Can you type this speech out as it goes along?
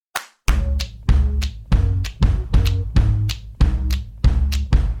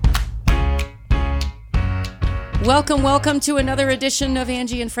Welcome to another edition of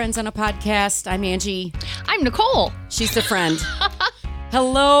Angie and Friends on a Podcast. I'm Angie. I'm Nicole. She's the friend.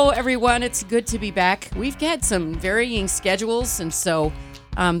 Hello, everyone. It's good to be back. We've had some varying schedules, and so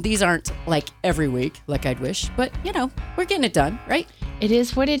these aren't like every week, like I'd wish. But, you know, we're getting it done, right? It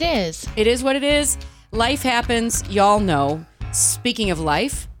is what it is. It is what it is. Life happens. Y'all know. Speaking of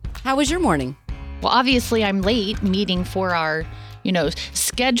life, how was your morning? Well, obviously, I'm late meeting for our,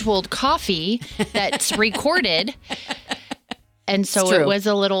 scheduled coffee that's recorded. And so it was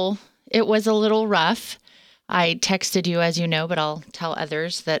a little rough. I texted you, as you know, but I'll tell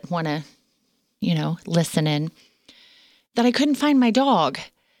others that want to, listen in, that I couldn't find my dog.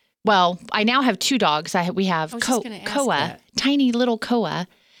 Well, I now have two dogs. We have Koa, tiny little Koa.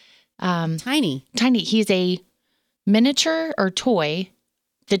 Tiny. He's a miniature or toy.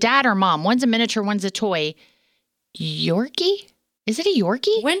 The dad or mom. One's a miniature, one's a toy. Yorkie? Is it a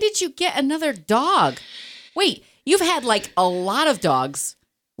Yorkie? When did you get another dog? Wait, you've had like a lot of dogs.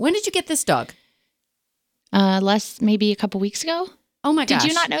 When did you get this dog? Maybe a couple weeks ago. Oh my gosh. Did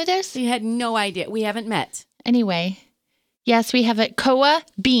you not know this? You had no idea. We haven't met. Anyway, yes, we have it. Koa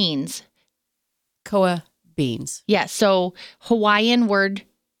Beans. Koa Beans. Yeah, so Hawaiian word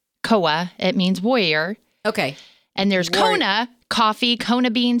Koa, it means warrior. Okay. And there's Kona coffee,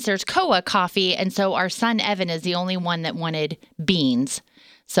 Kona beans. There's Koa coffee. And so our son, Evan, is the only one that wanted beans.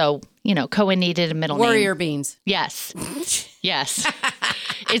 So, Koa needed a middle name. Warrior beans. Yes. Yes.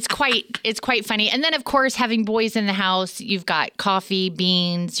 It's quite funny. And then, of course, having boys in the house, you've got coffee,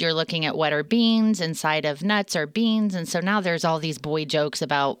 beans. You're looking at what are beans inside of nuts are beans. And so now there's all these boy jokes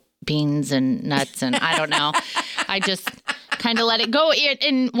about beans and nuts. And I don't know. I just kind of let it go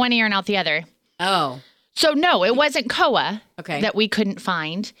in one ear and out the other. Oh. So, no, it wasn't Koa that we couldn't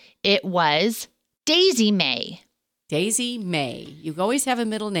find. It was Daisy May. Daisy May. You always have a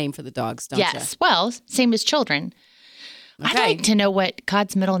middle name for the dogs, don't you? Yes. Well, same as children. Okay. I'd like to know what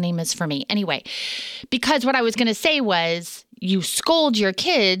God's middle name is for me. Anyway, because what I was going to say was you scold your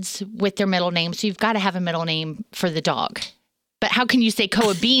kids with their middle name, so you've got to have a middle name for the dog. But how can you say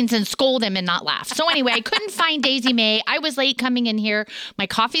Koa Beans and scold him and not laugh? So anyway, I couldn't find Daisy May. I was late coming in here. My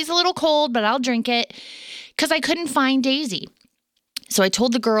coffee's a little cold, but I'll drink it because I couldn't find Daisy. So I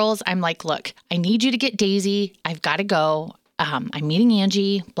told the girls, I'm like, look, I need you to get Daisy. I've got to go. I'm meeting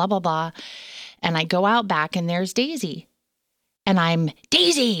Angie, blah, blah, blah. And I go out back and there's Daisy. And I'm,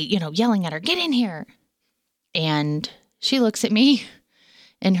 Daisy, yelling at her, get in here. And she looks at me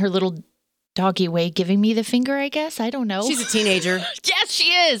in her little doggy way, giving me the finger, I guess. I don't know. She's a teenager. Yes,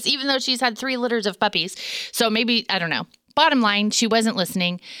 she is, even though she's had 3 litters of puppies. So maybe, I don't know. Bottom line, she wasn't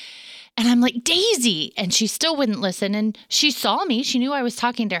listening. And I'm like, Daisy. And she still wouldn't listen. And she saw me. She knew I was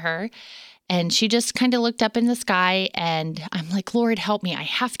talking to her. And she just kind of looked up in the sky. And I'm like, Lord, help me. I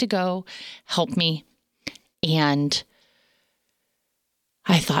have to go. Help me. And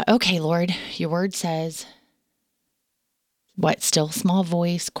I thought, okay, Lord, your word says, what, still small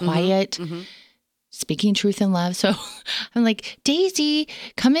voice, quiet, speaking truth in love. So I'm like, Daisy,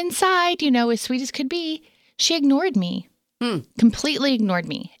 come inside, as sweet as could be. She ignored me, completely ignored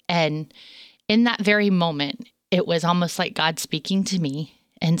me. And in that very moment, it was almost like God speaking to me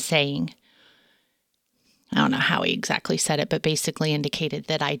and saying, I don't know how he exactly said it, but basically indicated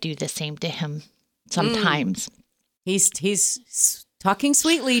that I do the same to him sometimes. He's talking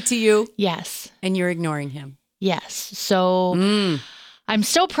sweetly to you. Yes. And you're ignoring him. Yes. So I'm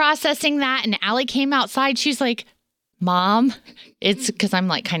still processing that. And Allie came outside. She's like, Mom, it's because I'm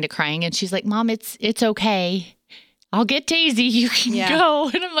like kind of crying. And she's like, Mom, it's okay. I'll get Daisy. You can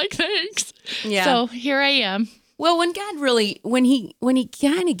go. And I'm like, thanks. Yeah. So here I am. Well, when God really, when he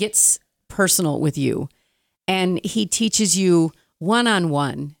kind of gets personal with you and he teaches you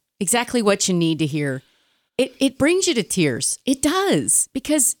one-on-one exactly what you need to hear, it brings you to tears. It does.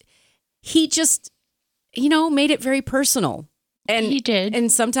 Because he just, made it very personal. And he did.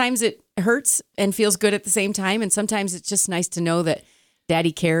 And sometimes it hurts and feels good at the same time. And sometimes it's just nice to know that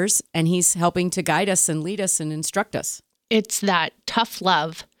Daddy cares and he's helping to guide us and lead us and instruct us. It's that tough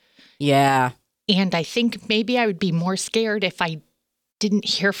love. Yeah. And I think maybe I would be more scared if I didn't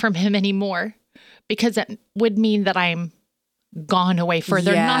hear from him anymore, because that would mean that I'm gone away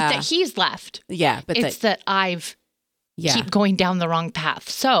further. Yeah. Not that he's left. Yeah. But it's that I've keep going down the wrong path.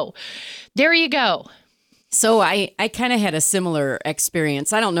 So there you go. So I kind of had a similar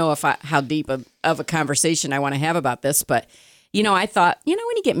experience. I don't know how deep of a conversation I want to have about this, but, I thought, when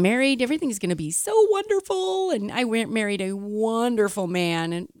you get married, everything's going to be so wonderful. And I married a wonderful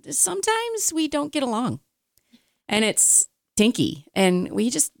man. And sometimes we don't get along. And it's stinky. And we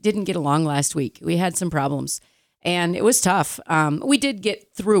just didn't get along last week. We had some problems. And it was tough. We did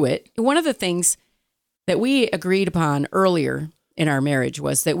get through it. One of the things that we agreed upon earlier in our marriage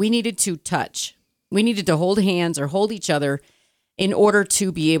was that we needed to touch. We needed to hold hands or hold each other in order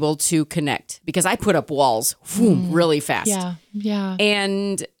to be able to connect, because I put up walls really fast. Yeah. Yeah.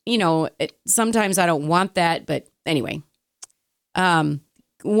 And, sometimes I don't want that. But anyway,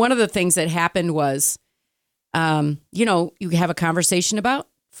 one of the things that happened was, you have a conversation about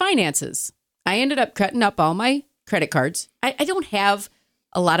finances. I ended up cutting up all my credit cards. I don't have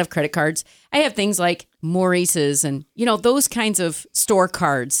a lot of credit cards. I have things like Maurice's and, those kinds of store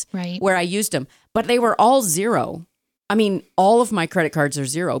cards where I used them, but they were all zero. I mean, all of my credit cards are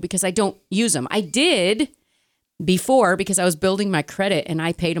zero because I don't use them. I did before because I was building my credit and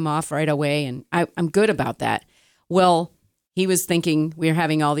I paid them off right away. And I'm good about that. Well, he was thinking we're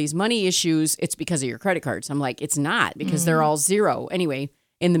having all these money issues. It's because of your credit cards. I'm like, it's not, because they're all zero. Anyway,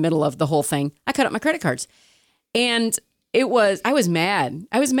 in the middle of the whole thing, I cut up my credit cards. And I was mad.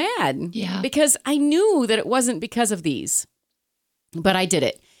 I was mad because I knew that it wasn't because of these, but I did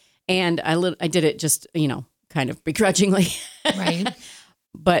it. And I did it just, kind of begrudgingly. Right.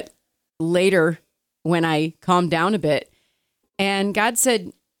 But later when I calmed down a bit and God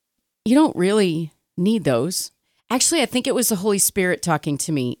said, you don't really need those. Actually, I think it was the Holy Spirit talking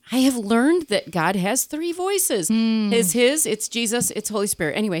to me. I have learned that God has 3 voices. It's His, it's Jesus, it's Holy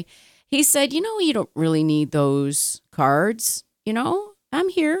Spirit. Anyway, He said, you don't really need those cards. I'm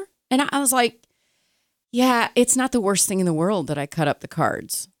here. And I was like, yeah, it's not the worst thing in the world that I cut up the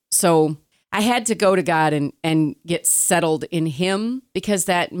cards. So I had to go to God and get settled in Him, because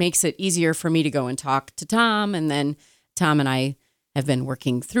that makes it easier for me to go and talk to Tom. And then Tom and I have been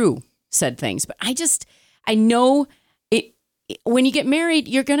working through said things. But I know it. When you get married,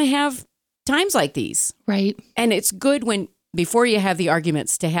 you're going to have times like these. Right. And it's good before you have the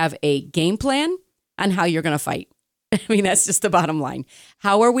arguments, to have a game plan on how you're going to fight. I mean, that's just the bottom line.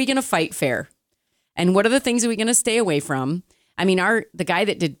 How are we going to fight fair? And what are the things are we going to stay away from? I mean, the guy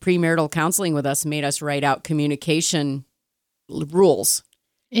that did premarital counseling with us made us write out communication rules.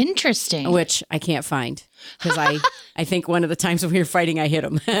 Interesting. Which I can't find, because I think one of the times when we were fighting, I hit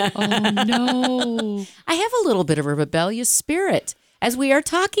him. Oh, no. I have a little bit of a rebellious spirit, as we are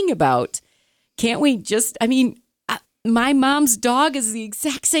talking about. Can't we just, my mom's dog is the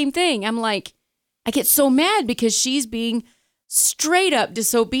exact same thing. I'm like, I get so mad because she's being straight up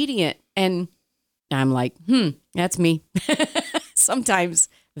disobedient. And I'm like, that's me. Sometimes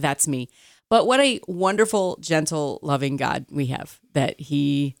that's me. But what a wonderful, gentle, loving God we have, that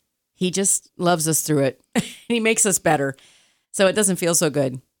he just loves us through it. He makes us better. So it doesn't feel so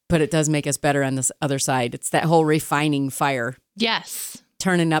good, but it does make us better on this other side. It's that whole refining fire. Yes.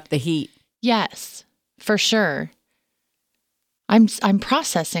 Turning up the heat. Yes, for sure. I'm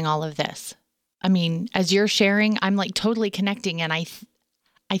processing all of this. I mean, as you're sharing, I'm like totally connecting. And I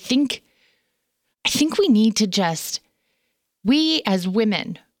think we need to we as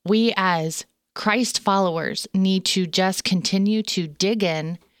women, we as Christ followers need to just continue to dig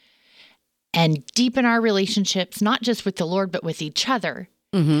in and deepen our relationships, not just with the Lord, but with each other,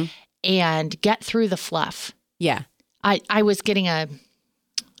 and get through the fluff. Yeah. I was getting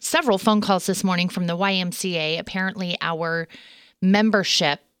several phone calls this morning from the YMCA. Apparently our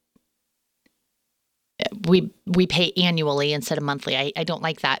membership, we pay annually instead of monthly. I don't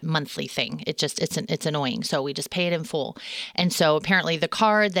like that monthly thing. It's annoying. So we just pay it in full. And so apparently the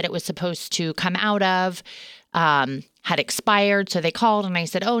card that it was supposed to come out of had expired. So they called and I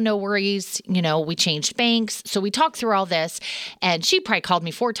said, oh, no worries. We changed banks. So we talked through all this, and she probably called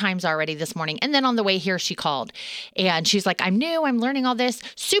me 4 times already this morning. And then on the way here, she called and she's like, I'm new. I'm learning all this.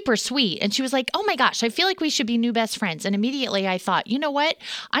 Super sweet. And she was like, oh my gosh, I feel like we should be new best friends. And immediately I thought, you know what?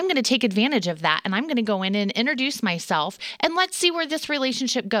 I'm going to take advantage of that. And I'm going to go in and introduce myself and let's see where this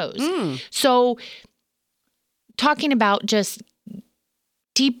relationship goes. So talking about just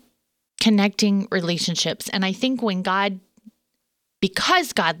deep connecting relationships. And I think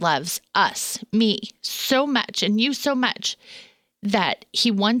because God loves us, me so much and you so much, that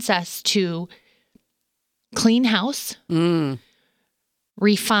He wants us to clean house,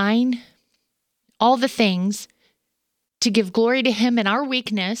 refine all the things to give glory to Him in our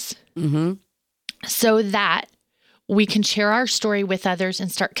weakness, so that we can share our story with others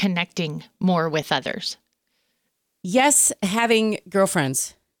and start connecting more with others. Yes, having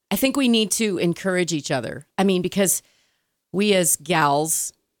girlfriends. I think we need to encourage each other. I mean, because we as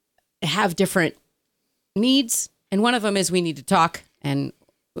gals have different needs. And one of them is we need to talk. And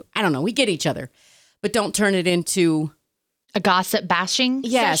I don't know, we get each other. But don't turn it into a gossip bashing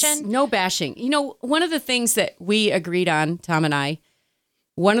session? No bashing. One of the things that we agreed on, Tom and I,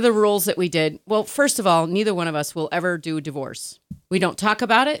 one of the rules that we did, well, first of all, neither one of us will ever do divorce. We don't talk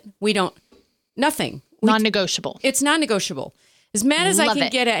about it. We don't, nothing. Non-negotiable. It's non-negotiable. As mad as I Love can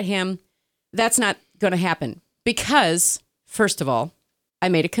it. get at him, that's not going to happen. Because, first of all, I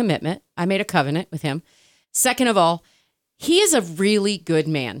made a commitment. I made a covenant with him. Second of all, he is a really good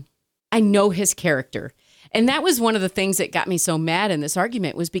man. I know his character. And that was one of the things that got me so mad in this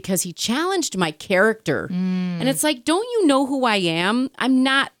argument was because he challenged my character. And it's like, don't you know who I am? I'm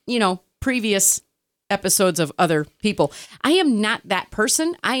not, previous episodes of other people. I am not that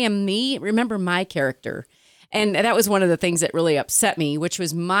person. I am me. Remember my character. And that was one of the things that really upset me, which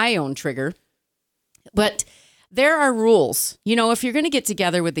was my own trigger. But there are rules. If you're going to get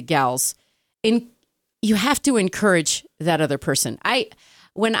together with the gals, you have to encourage that other person. It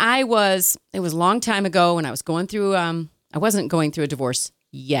was a long time ago when I was going through, I wasn't going through a divorce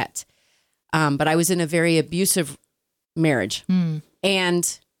yet, but I was in a very abusive marriage.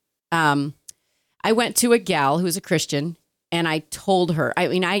 And I went to a gal who was a Christian and I told her,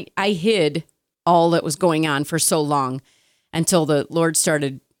 I hid all that was going on for so long until the Lord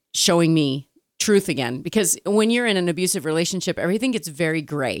started showing me truth again. Because when you're in an abusive relationship, everything gets very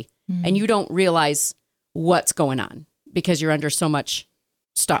gray and you don't realize what's going on because you're under so much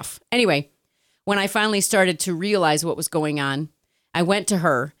stuff. Anyway, when I finally started to realize what was going on, I went to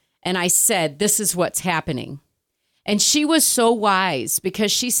her and I said, this is what's happening. And she was so wise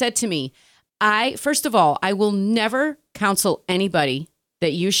because she said to me, first of all, I will never counsel anybody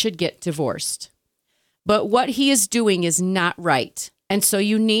that you should get divorced. But what he is doing is not right. And so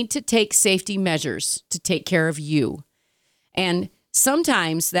you need to take safety measures to take care of you. And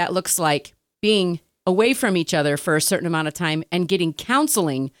sometimes that looks like being away from each other for a certain amount of time and getting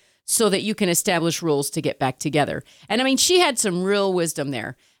counseling so that you can establish rules to get back together. And she had some real wisdom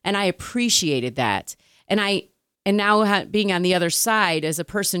there, and I appreciated that. And now being on the other side as a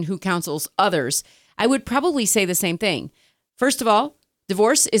person who counsels others, I would probably say the same thing. First of all,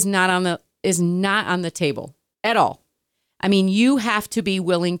 divorce is not on the table at all. You have to be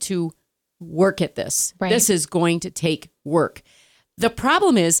willing to work at this. Right. This is going to take work. The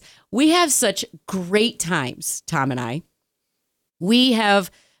problem is we have such great times, Tom and I. We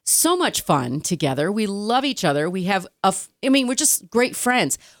have so much fun together. We love each other. We have we're just great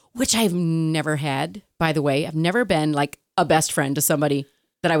friends, which I've never had, by the way. I've never been like a best friend to somebody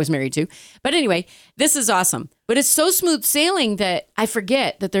that I was married to. But anyway, this is awesome. But it's so smooth sailing that I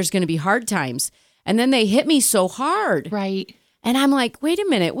forget that there's going to be hard times. And then they hit me so hard. Right. And I'm like, wait a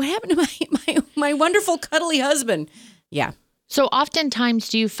minute, what happened to my wonderful cuddly husband? Yeah. So oftentimes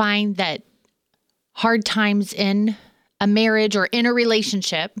do you find that hard times in a marriage or in a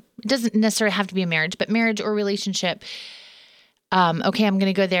relationship, it doesn't necessarily have to be a marriage, but marriage or relationship, okay, I'm going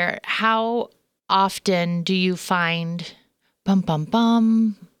to go there. How often do you find,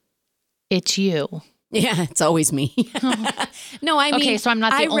 it's you? Yeah, it's always me. No, okay, so I'm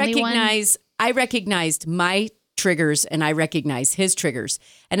not the only one. I recognized my triggers and I recognize his triggers.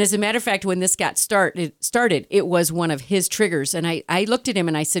 And as a matter of fact, when this got started, it was one of his triggers. And I looked at him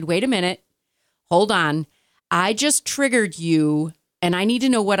and I said, wait a minute, hold on. I just triggered you and I need to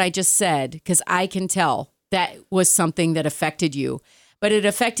know what I just said because I can tell that was something that affected you. But it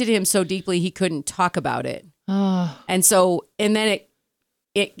affected him so deeply he couldn't talk about it. Oh. And then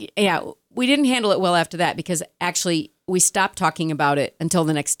we didn't handle it well after that because actually we stopped talking about it until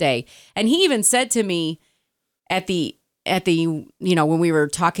the next day. And he even said to me at the when we were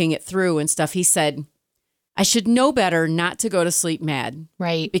talking it through and stuff, he said, I should know better not to go to sleep mad.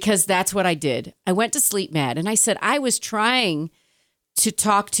 Right. Because that's what I did. I went to sleep mad and I said, I was trying to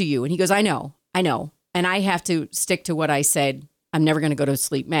talk to you. And he goes, I know. And I have to stick to what I said. I'm never going to go to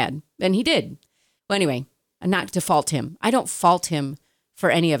sleep mad. And he did. Well, anyway, not to fault him. I don't fault him for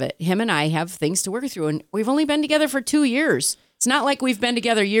any of it. Him and I have things to work through. And we've only been together for 2 years. It's not like we've been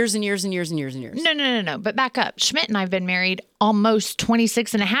together years and years and years and years and years. No. But back up. Schmidt and I have been married almost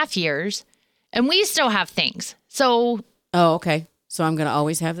 26 and a half years, and we still have things. So. Oh, okay. So I'm going to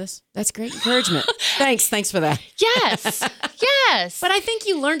always have this? That's great encouragement. Thanks for that. Yes. Yes. But I think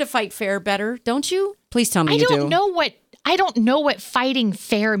you learn to fight fair better, don't you? Please tell me you do. I don't know what fighting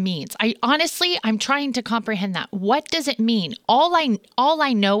fair means. I'm trying to comprehend that. What does it mean? All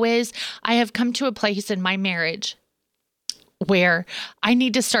I know is I have come to a place in my marriage where I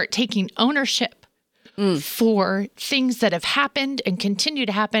need to start taking ownership for things that have happened and continue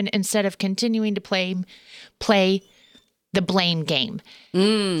to happen instead of continuing to play the blame game.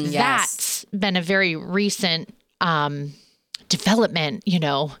 Yes. That's been a very recent development,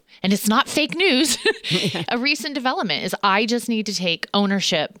 and it's not fake news. A recent development is I just need to take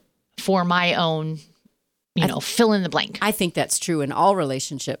ownership for my own, fill in the blank. I think that's true in all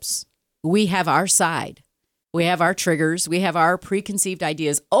relationships. We have our side. We have our triggers. We have our preconceived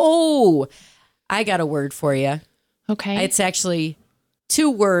ideas. Oh, I got a word for you. Okay. It's actually 2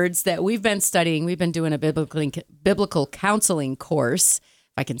 words that we've been studying. We've been doing a biblical counseling course,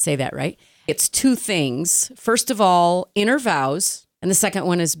 if I can say that right. It's 2 things. First of all, inner vows, and the second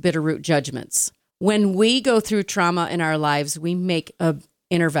one is bitter root judgments. When we go through trauma in our lives, we make an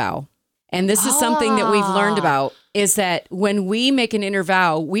inner vow. And this is something that we've learned about, is that when we make an inner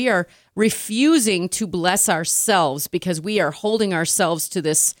vow, we are refusing to bless ourselves because we are holding ourselves to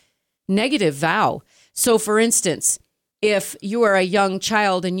this negative vow. So for instance, if you are a young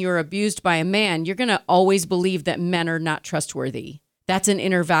child and you're abused by a man, you're going to always believe that men are not trustworthy. That's an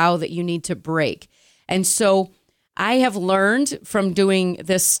inner vow that you need to break. And so I have learned from doing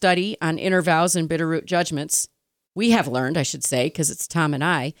this study on inner vows and bitter root judgments, we have learned, I should say, because it's Tom and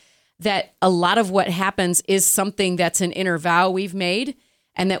I, that a lot of what happens is something that's an inner vow we've made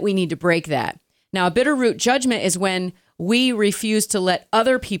and that we need to break that. Now, a bitter root judgment is when we refuse to let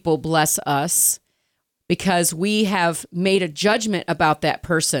other people bless us because we have made a judgment about that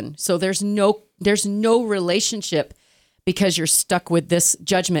person. So there's no relationship because you're stuck with this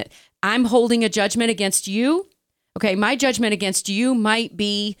judgment. I'm holding a judgment against you. Okay, my judgment against you might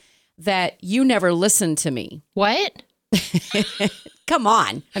be that you never listened to me. What? Come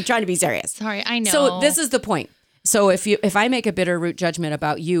on. I'm trying to be serious. Sorry, I know. So this is the point. So if I make a bitter root judgment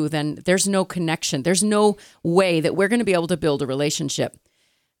about you, then there's no connection. There's no way that we're going to be able to build a relationship.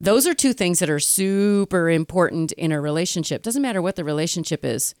 Those are 2 things that are super important in a relationship. Doesn't matter what the relationship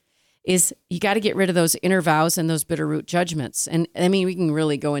is you got to get rid of those inner vows and those bitter root judgments. And I mean, we can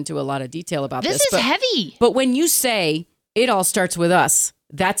really go into a lot of detail about this. This is heavy. But when you say it all starts with us,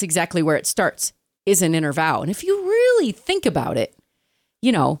 that's exactly where it starts, is an inner vow. And if you really think about it,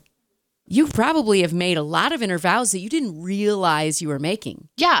 you probably have made a lot of inner vows that you didn't realize you were making.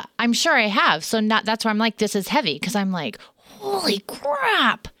 Yeah, I'm sure I have. So that's why I'm like, this is heavy, because I'm like, holy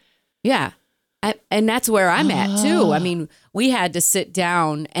crap. Yeah. And that's where I'm at too. I mean, we had to sit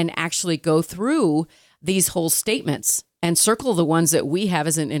down and actually go through these whole statements and circle the ones that we have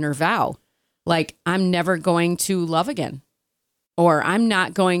as an inner vow. Like, I'm never going to love again, or I'm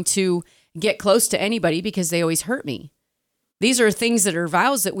not going to get close to anybody because they always hurt me. These are things that are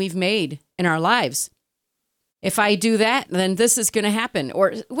vows that we've made in our lives. If I do that, then this is going to happen,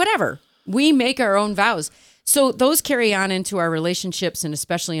 or whatever. We make our own vows. So those carry on into our relationships, and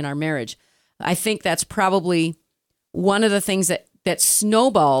especially in our marriage. I think that's probably one of the things that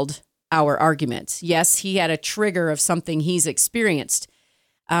snowballed our argument. Yes, he had a trigger of something he's experienced.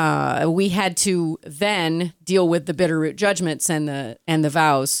 We had to then deal with the bitter root judgments and the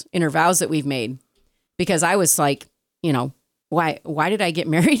vows, inner vows that we've made, because I was like, why did I get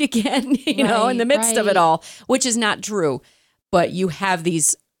married again? In the midst of it all, which is not true. But you have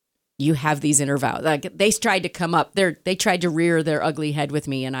these inner vows. Like, they tried to come up. They tried to rear their ugly head with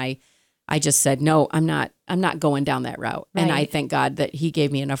me, and I just said, no, I'm not going down that route. Right. And I thank God that he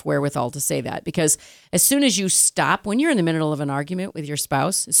gave me enough wherewithal to say that, because as soon as you stop, when you're in the middle of an argument with your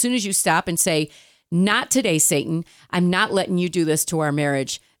spouse, as soon as you stop and say, not today, Satan, I'm not letting you do this to our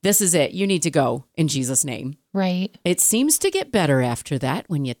marriage. This is it. You need to go in Jesus' name. Right. It seems to get better after that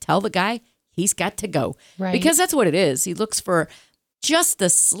when you tell the guy he's got to go. Right. Because that's what it is. He looks for just the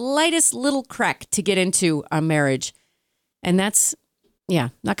slightest little crack to get into a marriage. And that's,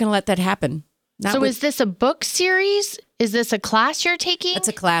 not going to let that happen. Is this a book series? Is this a class you're taking? It's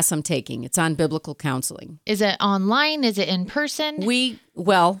a class I'm taking. It's on biblical counseling. Is it online? Is it in person?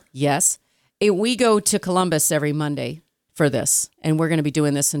 Yes. We go to Columbus every Monday for this, and we're going to be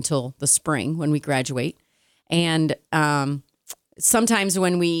doing this until the spring when we graduate. And sometimes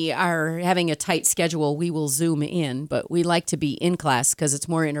when we are having a tight schedule, we will Zoom in, but we like to be in class because it's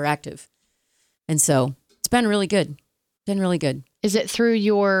more interactive. And so it's been really good. Is it through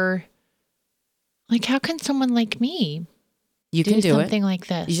your, how can someone like me you can do something like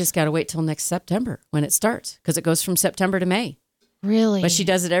this? You just got to wait till next September when it starts, because it goes from September to May. Really? But she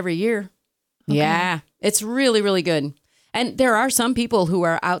does it every year. Okay. Yeah, it's really, really good. And there are some people who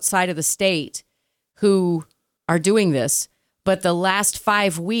are outside of the state who are doing this, but the last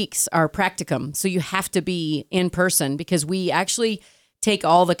 5 weeks are practicum. So you have to be in person, because we actually take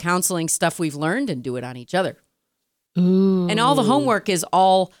all the counseling stuff we've learned and do it on each other. Ooh. And all the homework is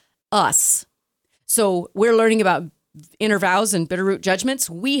all us. So we're learning about inner vows and bitter root judgments.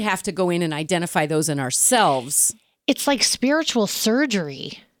 We have to go in and identify those in ourselves. It's like spiritual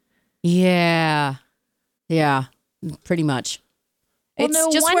surgery. Yeah, pretty much. Well,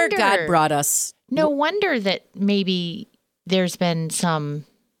 it's just where God brought us. No wonder that maybe there's been some,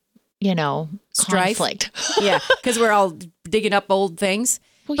 strife. Conflict. Yeah, because we're all digging up old things.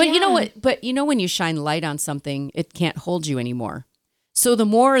 Well, but you know what? But when you shine light on something, it can't hold you anymore. So the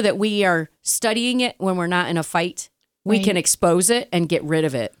more that we are studying it when we're not in a fight, we Right. can expose it and get rid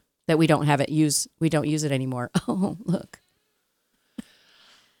of it, that we don't we don't use it anymore. Oh, look.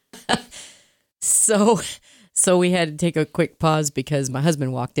 So we had to take a quick pause because my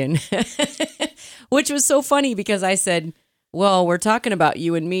husband walked in, which was so funny because I said, well, we're talking about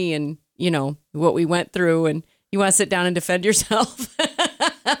you and me and, what we went through, and you want to sit down and defend yourself,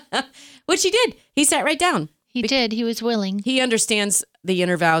 which he did. He sat right down. He did. He was willing. He understands the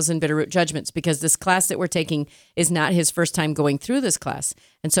inner vows and bitter root judgments because this class that we're taking is not his first time going through this class.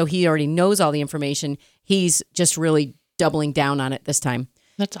 And so he already knows all the information. He's just really doubling down on it this time.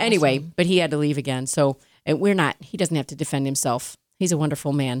 That's awesome. Anyway, but he had to leave again. So he doesn't have to defend himself. He's a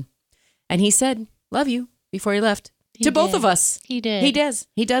wonderful man. And he said, love you before he left to both of us. He did. He does.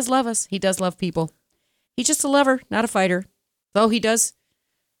 He does love us. He does love people. He's just a lover, not a fighter. Though he does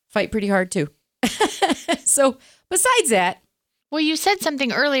fight pretty hard too. So besides that, Well, you said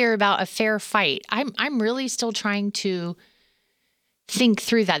something earlier about a fair fight. I'm really still trying to think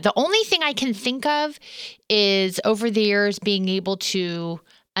through that. The only thing I can think of is over the years being able to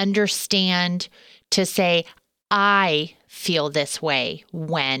understand to say, I feel this way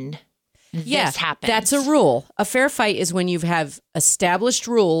when this happens. That's a rule. A fair fight is when you have established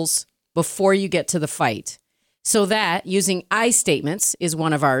rules before you get to the fight. So that using I statements is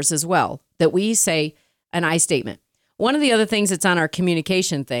one of ours as well, that we say an I statement. One of the other things that's on our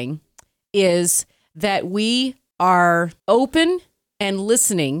communication thing is that we are open and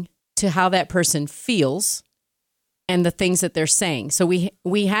listening to how that person feels and the things that they're saying. So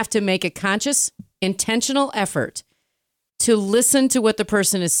we have to make a conscious, intentional effort to listen to what the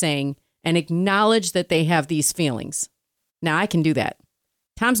person is saying and acknowledge that they have these feelings. Now, I can do that.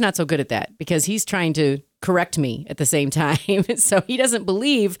 Tom's not so good at that because he's trying to correct me at the same time. So he doesn't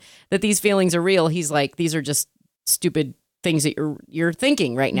believe that these feelings are real. He's like, these are just stupid things that you're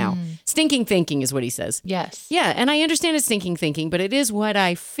thinking right now. Stinking thinking is what he says. Yes. Yeah, and I understand it's stinking thinking, but it is what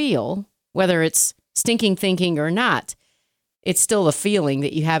I feel, whether it's stinking thinking or not. It's still a feeling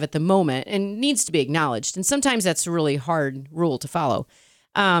that you have at the moment and needs to be acknowledged. And sometimes that's a really hard rule to follow.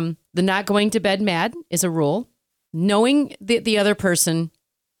 The not going to bed mad is a rule. Knowing that the other person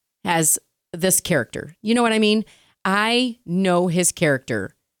has this character. You know what I mean? I know his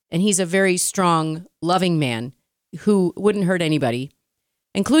character, and he's a very strong, loving man who wouldn't hurt anybody,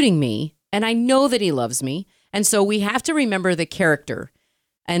 including me. And I know that he loves me. And so we have to remember the character.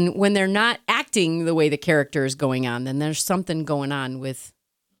 And when they're not acting the way the character is going on, then there's something going on with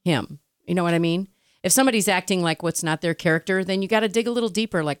him. You know what I mean? If somebody's acting like what's not their character, then you got to dig a little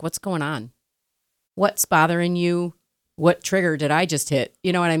deeper, like what's going on? What's bothering you? What trigger did I just hit?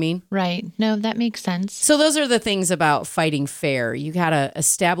 You know what I mean? Right. No, that makes sense. So those are the things about fighting fair. You got to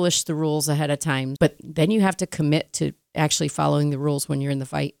establish the rules ahead of time, but then you have to commit to actually following the rules when you're in the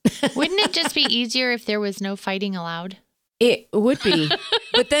fight. Wouldn't it just be easier if there was no fighting allowed? It would be.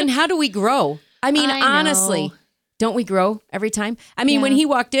 But then how do we grow? I mean, I know. honestly, don't we grow every time? I mean, when Yeah. he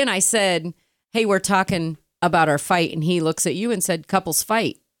walked in, I said, hey, we're talking about our fight. And he looks at you and said, couples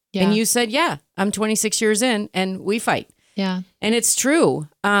fight. Yeah. And you said, yeah, I'm 26 years in and we fight. Yeah. And it's true.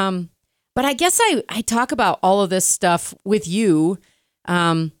 But I guess I talk about all of this stuff with you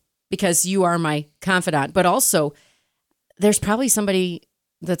because you are my confidant. But also, there's probably somebody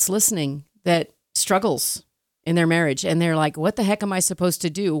that's listening that struggles in their marriage. And they're like, what the heck am I supposed to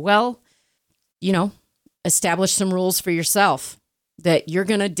do? Well, establish some rules for yourself that you're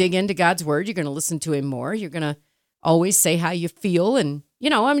going to dig into God's word. You're going to listen to him more. You're going to always say how you feel. And, you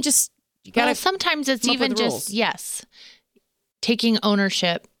got to. Sometimes it's come up even with rules. just, taking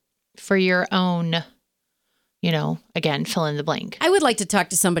ownership for your own, again, fill in the blank. I would like to talk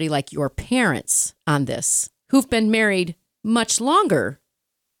to somebody like your parents on this, who've been married much longer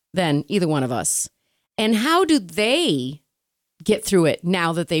than either one of us. And how do they get through it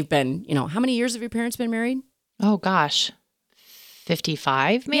now that they've been, how many years have your parents been married? Oh, gosh.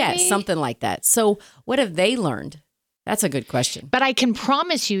 55, maybe? Yeah, something like that. So what have they learned? That's a good question. But I can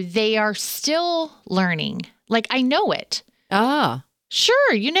promise you they are still learning. Like, I know it. Ah,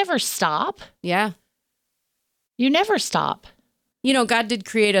 Sure, you never stop. yeah. You never stop. God did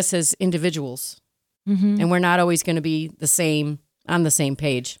create us as individuals, Mm-hmm. and we're not always going to be on the same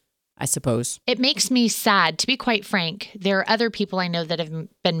page, I suppose. It makes me sad, to be quite frank. There are other people I know that have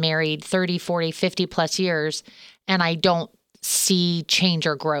been married 30, 40, 50 plus years, and I don't see change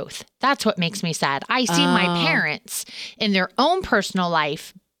or growth. That's what makes me sad. I see my parents in their own personal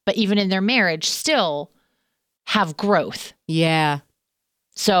life, but even in their marriage, still have growth. Yeah,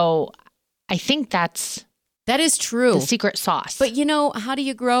 So I think that's that is true. the secret sauce. But how do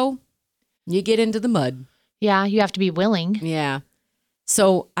you grow? You get into the mud. yeah, you have to be willing. Yeah.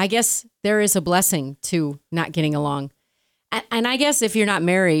 So I guess there is a blessing to not getting along. And I guess if you're not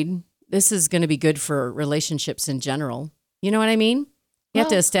married, this is going to be good for relationships in general. You know what I mean? You have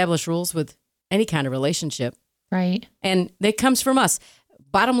to establish rules with any kind of relationship. Right. And that comes from us.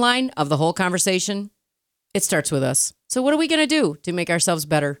 Bottom line of the whole conversation, it starts with us. So what are we going to do to make ourselves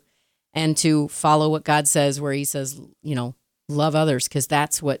better and to follow what God says, where he says, love others, because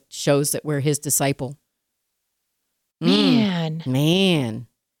that's what shows that we're his disciple. Man.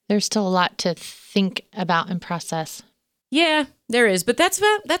 There's still a lot to think about and process. Yeah, there is. But that's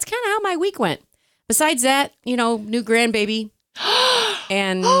kind of how my week went. Besides that, new grandbaby.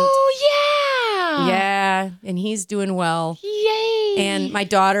 And yeah, and he's doing well. Yay! And my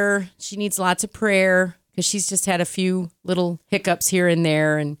daughter, she needs lots of prayer because she's just had a few little hiccups here and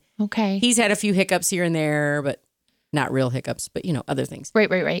there, and he's had a few hiccups here and there, but not real hiccups, but other things.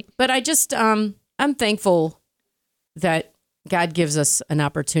 Right. But I just I'm thankful that God gives us an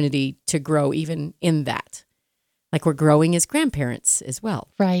opportunity to grow even in that. Like we're growing as grandparents as well.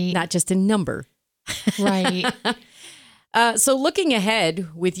 Right. Not just in number. Right. So looking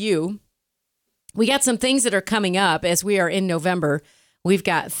ahead with you, we got some things that are coming up as we are in November. We've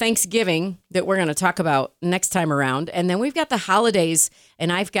got Thanksgiving that we're going to talk about next time around. And then we've got the holidays. And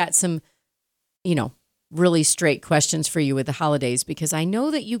I've got some, really straight questions for you with the holidays, because I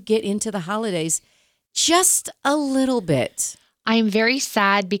know that you get into the holidays just a little bit. I'm very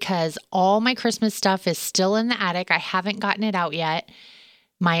sad because all my Christmas stuff is still in the attic. I haven't gotten it out yet.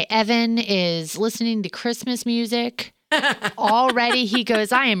 My Evan is listening to Christmas music. Already he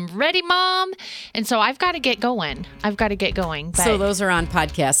goes, I am ready, Mom. And so I've got to get going. But so those are on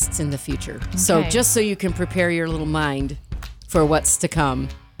podcasts in the future. Okay. So just so you can prepare your little mind for what's to come.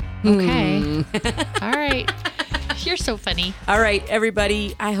 Okay. All right. You're so funny. All right,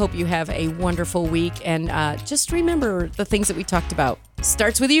 everybody. I hope you have a wonderful week. And just remember the things that we talked about.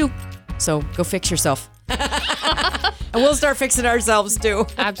 Starts with you. So go fix yourself. And we'll start fixing ourselves too.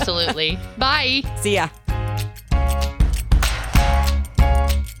 Absolutely. Bye. See ya.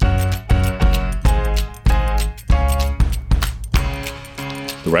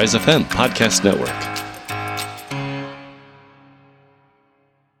 The Rise FM Podcast Network.